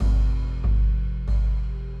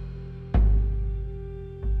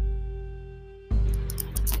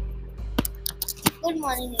Good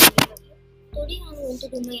morning, everybody. Today I'm going to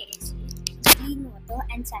do my essay, clean water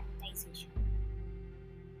and sanitization.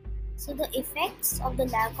 So the effects of the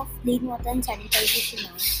lack of clean water and sanitization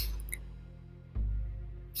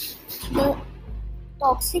are the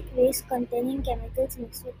toxic waste containing chemicals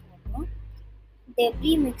mixed with water,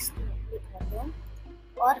 debris mixed with water,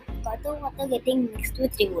 or gutter water getting mixed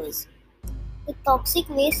with rivers. The toxic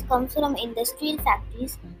waste comes from industrial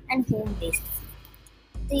factories and home waste.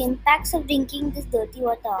 The impacts of drinking this dirty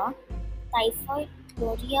water are typhoid,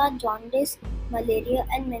 cholera, jaundice, malaria,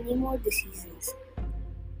 and many more diseases.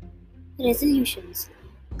 Resolutions.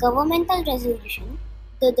 Governmental resolution.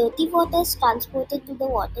 The dirty water is transported to the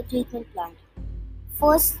water treatment plant.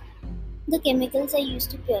 First, the chemicals are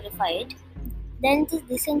used to purify it. Then it is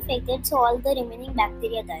disinfected so all the remaining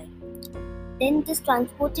bacteria die. Then it is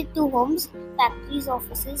transported to homes, factories,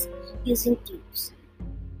 offices using tubes.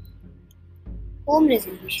 Home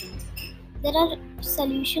resolution. There are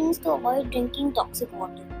solutions to avoid drinking toxic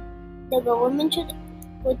water. The government should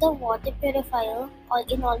put a water purifier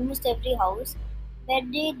in almost every house where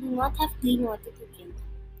they do not have clean water to drink.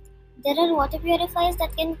 There are water purifiers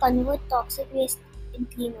that can convert toxic waste in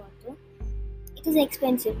clean water. It is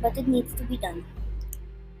expensive, but it needs to be done.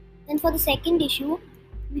 Then for the second issue,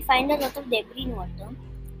 we find a lot of debris in water.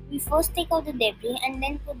 We first take out the debris and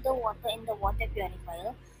then put the water in the water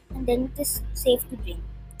purifier, and then it is safe to drink.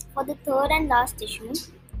 For the third and last issue,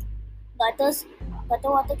 gutters,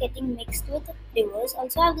 gutter water getting mixed with rivers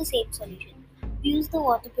also have the same solution. We use the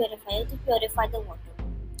water purifier to purify the water.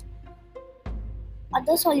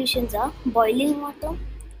 Other solutions are boiling water.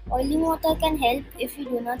 Boiling water can help if you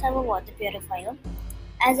do not have a water purifier,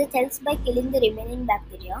 as it helps by killing the remaining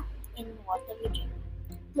bacteria in water we drink.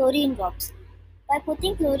 Chlorine drops. By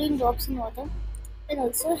putting chlorine drops in water, it can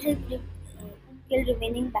also help kill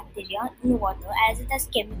remaining bacteria in water as it has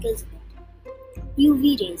chemicals in it.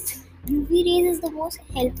 UV rays. UV rays is the most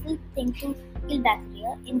helpful thing to kill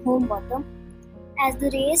bacteria in home water as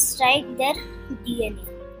the rays strike their DNA.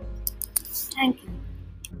 Thank you.